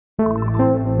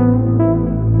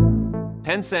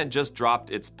Tencent just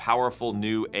dropped its powerful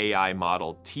new AI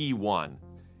model, T1,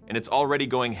 and it's already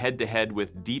going head-to-head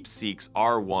with DeepSeek's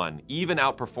R1, even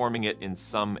outperforming it in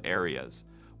some areas,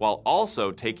 while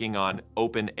also taking on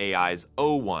OpenAI's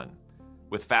O1.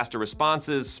 With faster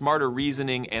responses, smarter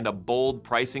reasoning, and a bold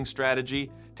pricing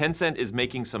strategy, Tencent is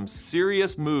making some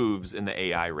serious moves in the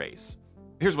AI race.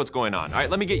 Here's what's going on. All right,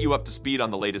 let me get you up to speed on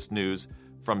the latest news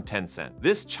from Tencent.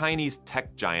 This Chinese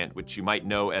tech giant, which you might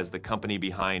know as the company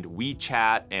behind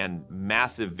WeChat and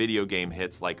massive video game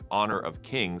hits like Honor of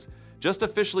Kings, just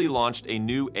officially launched a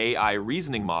new AI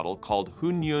reasoning model called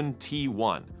Hunyuan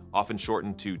T1, often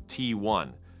shortened to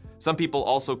T1. Some people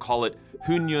also call it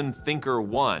Hunyuan Thinker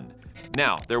 1.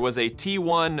 Now, there was a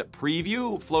T1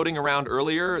 preview floating around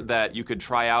earlier that you could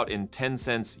try out in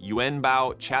Tencent's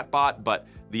Yuanbao chatbot, but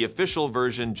the official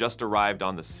version just arrived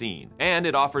on the scene. And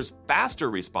it offers faster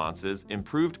responses,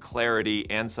 improved clarity,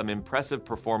 and some impressive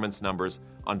performance numbers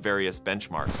on various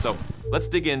benchmarks. So let's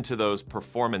dig into those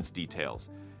performance details.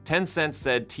 Tencent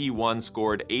said T1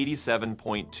 scored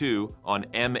 87.2 on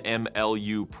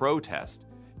MMLU Pro test.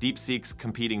 DeepSeek's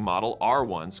competing model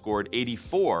R1 scored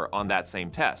 84 on that same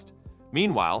test.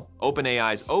 Meanwhile,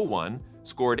 OpenAI's O1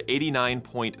 scored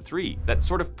 89.3. That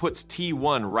sort of puts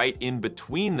T1 right in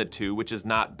between the two, which is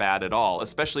not bad at all,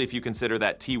 especially if you consider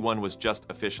that T1 was just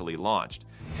officially launched.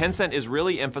 Tencent is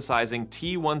really emphasizing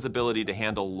T1's ability to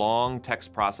handle long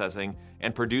text processing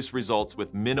and produce results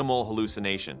with minimal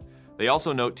hallucination. They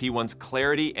also note T1's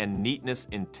clarity and neatness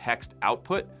in text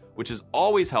output, which is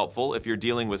always helpful if you're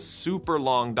dealing with super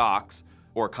long docs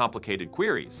or complicated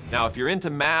queries. Now, if you're into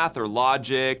math or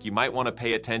logic, you might want to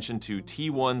pay attention to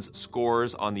T1's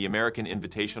scores on the American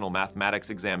Invitational Mathematics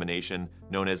Examination,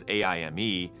 known as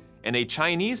AIME, and a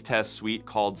Chinese test suite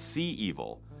called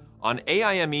C-EVIL. On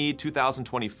AIME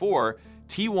 2024,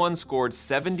 T1 scored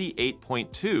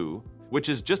 78.2, which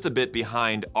is just a bit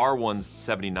behind R1's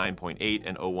 79.8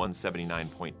 and O1's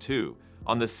 79.2.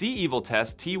 On the C-EVIL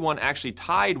test, T1 actually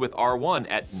tied with R1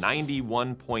 at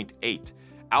 91.8.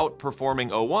 outperforming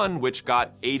O1, which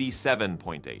got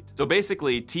 87.8. So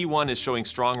basically, T1 is showing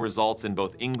strong results in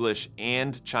both English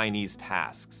and Chinese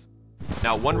tasks.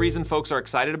 Now, one reason folks are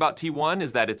excited about T1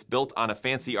 is that it's built on a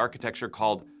fancy architecture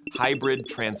called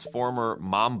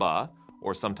Hybrid-Transformer-Mamba,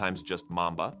 or sometimes just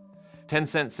Mamba.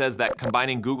 Tencent says that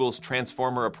combining Google's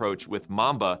transformer approach with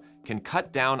Mamba can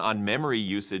cut down on memory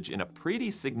usage in a pretty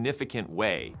significant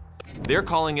way. They're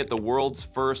calling it the world's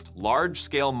first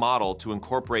large-scale model to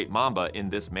incorporate Mamba in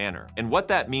this manner. And what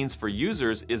that means for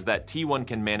users is that T1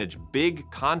 can manage big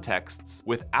contexts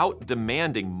without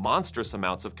demanding monstrous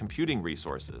amounts of computing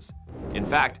resources. In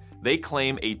fact, they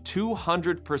claim a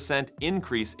 200%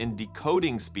 increase in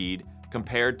decoding speed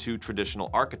compared to traditional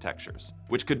architectures,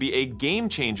 which could be a game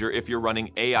changer if you're running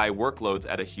AI workloads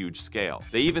at a huge scale.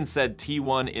 They even said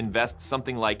T1 invests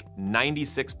something like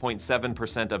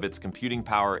 96.7% of its computing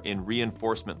power in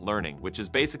reinforcement learning, which is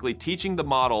basically teaching the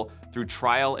model through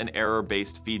trial and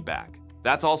error-based feedback.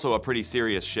 That's also a pretty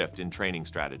serious shift in training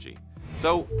strategy.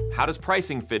 So, how does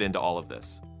pricing fit into all of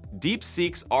this?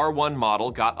 DeepSeek's R1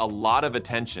 model got a lot of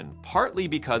attention, partly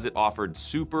because it offered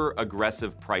super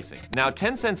aggressive pricing. Now,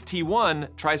 Tencent's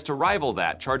T1 tries to rival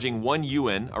that, charging 1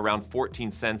 yuan, around 14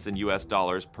 cents in US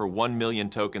dollars, per 1 million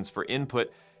tokens for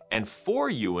input, and 4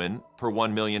 yuan per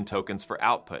 1 million tokens for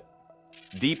output.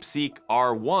 DeepSeek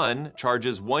R1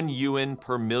 charges 1 yuan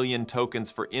per million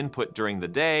tokens for input during the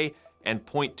day, and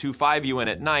 0.25 yuan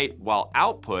at night, while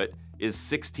output is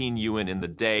 16 yuan in the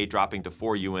day, dropping to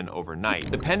 4 yuan overnight.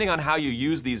 Depending on how you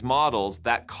use these models,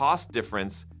 that cost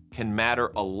difference can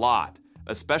matter a lot,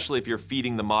 especially if you're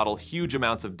feeding the model huge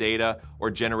amounts of data or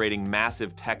generating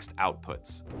massive text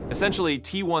outputs. Essentially,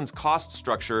 T1's cost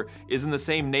structure is in the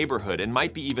same neighborhood and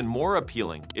might be even more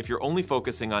appealing if you're only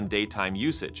focusing on daytime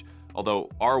usage, although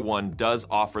R1 does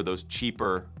offer those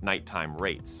cheaper nighttime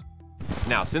rates.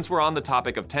 Now, since we're on the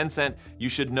topic of Tencent, you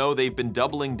should know they've been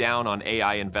doubling down on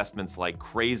AI investments like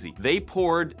crazy. They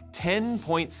poured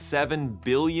 $10.7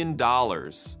 billion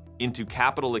into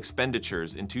capital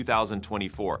expenditures in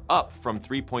 2024, up from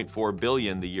 $3.4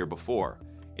 billion the year before.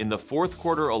 In the fourth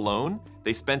quarter alone,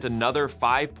 they spent another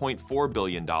 $5.4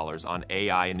 billion on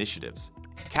AI initiatives.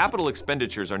 Capital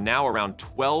expenditures are now around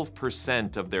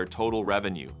 12% of their total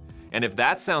revenue. And if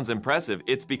that sounds impressive,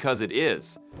 it's because it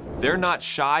is. They're not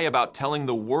shy about telling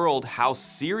the world how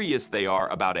serious they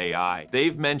are about AI.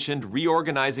 They've mentioned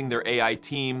reorganizing their AI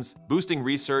teams, boosting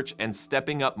research, and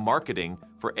stepping up marketing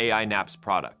for AI Naps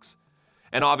products.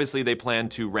 And obviously they plan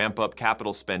to ramp up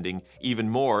capital spending even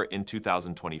more in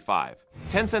 2025.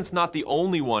 Tencent's not the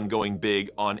only one going big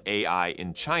on AI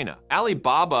in China.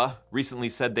 Alibaba recently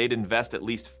said they'd invest at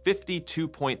least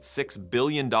 $52.6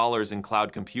 billion in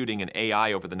cloud computing and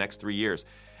AI over the next 3 years.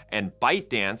 And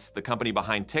ByteDance, the company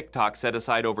behind TikTok, set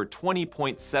aside over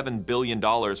 $20.7 billion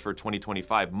for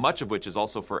 2025, much of which is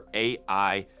also for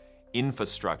AI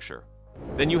infrastructure.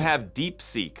 Then you have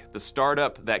DeepSeek, the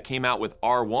startup that came out with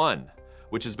R1,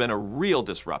 which has been a real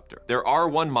disruptor. Their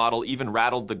R1 model even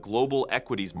rattled the global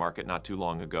equities market not too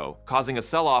long ago, causing a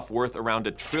sell-off worth around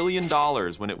 $1 trillion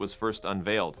when it was first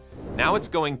unveiled. Now it's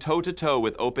going toe-to-toe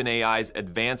with OpenAI's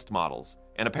advanced models,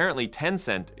 and apparently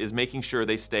Tencent is making sure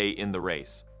they stay in the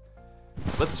race.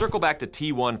 Let's circle back to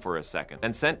T1 for a second.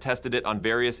 Tencent tested it on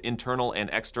various internal and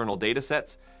external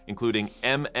datasets, including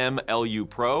MMLU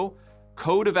Pro,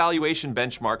 code evaluation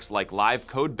benchmarks like Live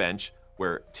Code Bench,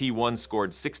 where T1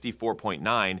 scored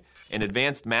 64.9, and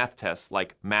advanced math tests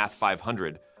like Math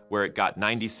 500, where it got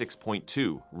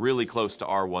 96.2, really close to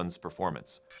R1's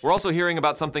performance. We're also hearing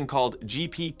about something called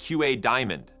GPQA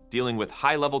Diamond, dealing with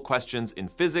high-level questions in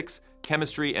physics,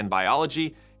 chemistry, and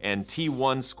biology, and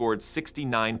T1 scored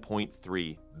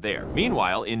 69.3 there.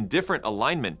 Meanwhile, in different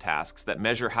alignment tasks that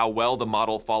measure how well the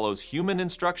model follows human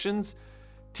instructions,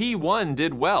 T1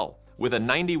 did well, with a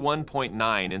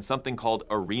 91.9 in something called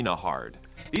Arena Hard.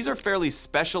 These are fairly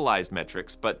specialized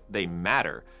metrics, but they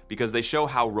matter because they show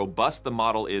how robust the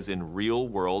model is in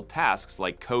real-world tasks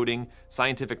like coding,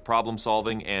 scientific problem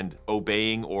solving, and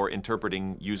obeying or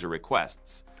interpreting user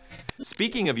requests.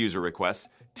 Speaking of user requests,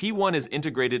 T1 is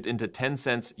integrated into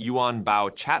Tencent's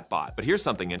Yuanbao chatbot. But here's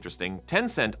something interesting.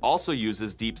 Tencent also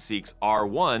uses DeepSeek's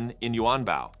R1 in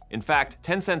Yuanbao. In fact,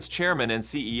 Tencent's chairman and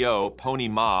CEO, Pony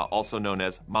Ma, also known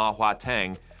as Ma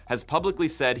Huateng, has publicly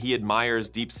said he admires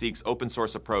DeepSeek's open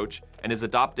source approach and is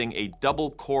adopting a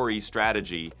double Cori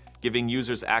strategy, giving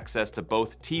users access to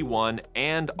both T1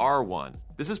 and R1.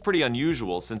 This is pretty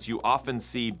unusual since you often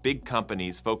see big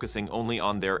companies focusing only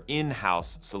on their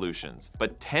in-house solutions.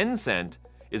 But Tencent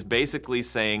is basically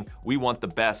saying we want the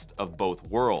best of both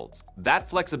worlds. That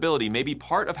flexibility may be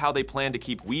part of how they plan to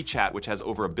keep WeChat, which has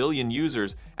over 1 billion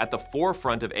users, at the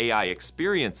forefront of AI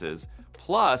experiences.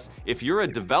 Plus, if you're a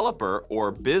developer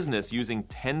or business using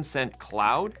Tencent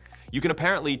Cloud, you can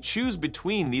apparently choose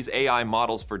between these AI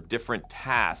models for different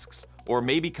tasks, or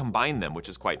maybe combine them, which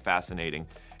is quite fascinating.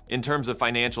 In terms of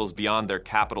financials beyond their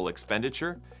capital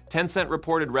expenditure, Tencent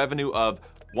reported revenue of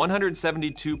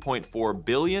 172.4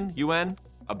 billion yuan,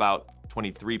 about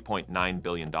 $23.9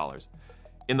 billion.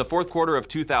 In the fourth quarter of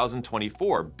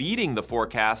 2024, beating the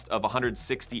forecast of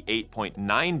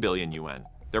 168.9 billion yuan.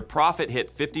 Their profit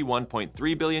hit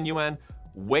 51.3 billion yuan,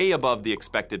 way above the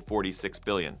expected 46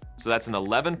 billion. So that's an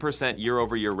 11%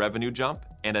 year-over-year revenue jump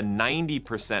and a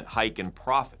 90% hike in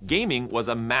profit. Gaming was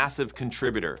a massive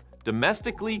contributor.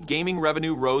 Domestically, gaming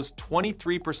revenue rose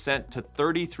 23% to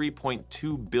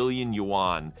 33.2 billion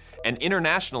yuan, and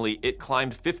internationally, it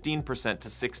climbed 15% to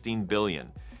 16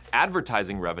 billion.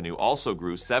 Advertising revenue also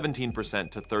grew 17%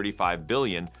 to 35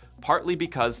 billion, partly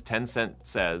because Tencent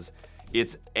says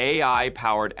its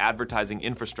AI-powered advertising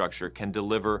infrastructure can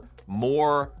deliver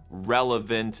more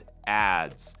relevant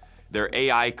ads. Their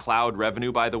AI cloud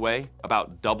revenue, by the way,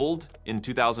 about doubled in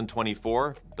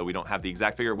 2024, though we don't have the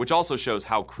exact figure, which also shows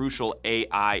how crucial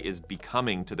AI is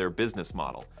becoming to their business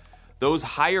model. Those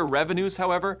higher revenues,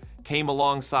 however, came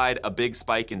alongside a big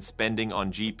spike in spending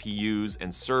on GPUs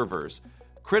and servers,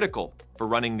 critical for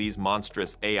running these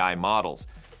monstrous AI models.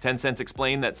 Tencent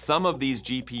explained that some of these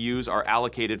GPUs are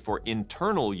allocated for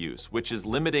internal use, which is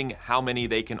limiting how many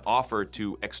they can offer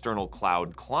to external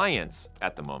cloud clients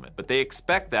at the moment. But they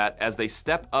expect that as they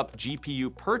step up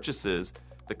GPU purchases,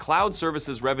 the cloud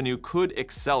services revenue could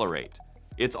accelerate.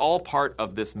 It's all part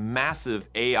of this massive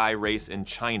AI race in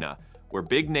China, where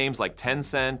big names like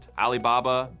Tencent,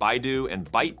 Alibaba, Baidu, and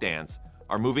ByteDance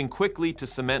are moving quickly to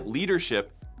cement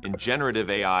leadership in generative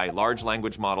AI, large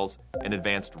language models, and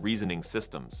advanced reasoning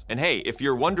systems. And hey, if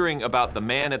you're wondering about the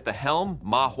man at the helm,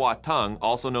 Ma Huateng,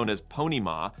 also known as Pony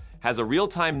Ma, has a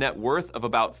real-time net worth of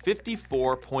about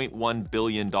 $54.1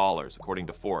 billion, according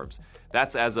to Forbes.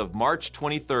 That's as of March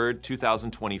 23rd,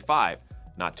 2025.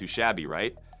 Not too shabby,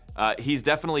 right? He's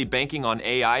definitely banking on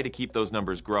AI to keep those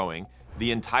numbers growing.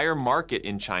 The entire market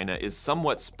in China is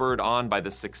somewhat spurred on by the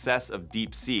success of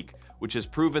DeepSeek, which has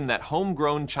proven that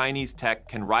homegrown Chinese tech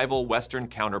can rival Western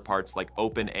counterparts like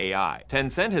OpenAI.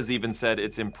 Tencent has even said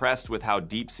it's impressed with how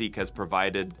DeepSeek has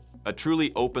provided a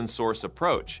truly open source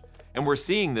approach. And we're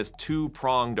seeing this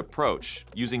two-pronged approach,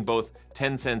 using both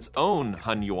Tencent's own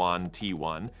Hunyuan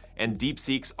T1 and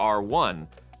DeepSeek's R1,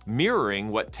 mirroring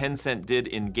what Tencent did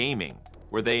in gaming,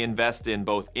 where they invest in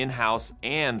both in-house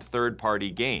and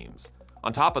third-party games.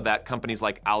 On top of that, companies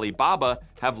like Alibaba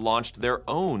have launched their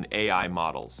own AI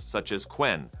models, such as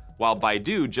Qwen, while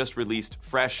Baidu just released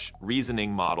fresh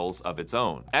reasoning models of its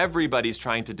own. Everybody's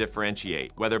trying to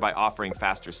differentiate, whether by offering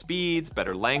faster speeds,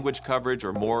 better language coverage,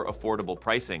 or more affordable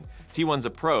pricing. T1's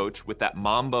approach, with that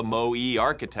Mamba MoE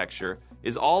architecture,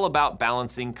 is all about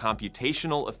balancing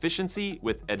computational efficiency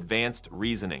with advanced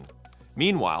reasoning.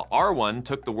 Meanwhile, R1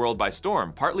 took the world by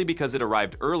storm, partly because it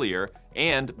arrived earlier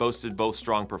and boasted both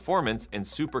strong performance and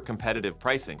super competitive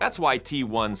pricing. That's why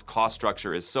T1's cost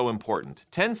structure is so important.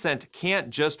 Tencent can't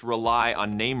just rely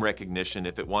on name recognition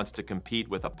if it wants to compete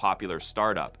with a popular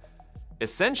startup.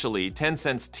 Essentially,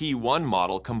 Tencent's T1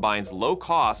 model combines low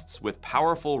costs with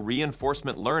powerful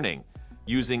reinforcement learning,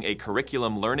 using a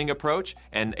curriculum learning approach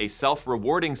and a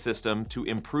self-rewarding system to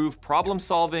improve problem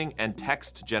solving and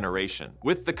text generation.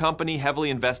 With the company heavily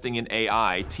investing in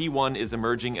AI, T1 is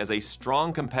emerging as a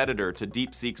strong competitor to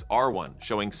DeepSeek's R1,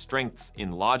 showing strengths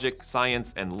in logic,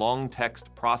 science, and long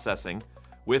text processing,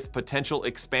 with potential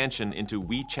expansion into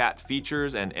WeChat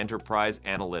features and enterprise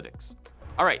analytics.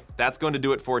 All right, that's going to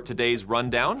do it for today's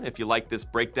rundown. If you like this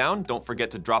breakdown, don't forget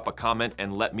to drop a comment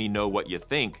and let me know what you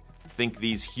think. Think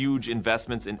these huge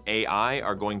investments in AI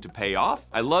are going to pay off?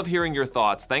 I love hearing your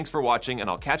thoughts. Thanks for watching, and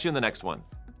I'll catch you in the next one.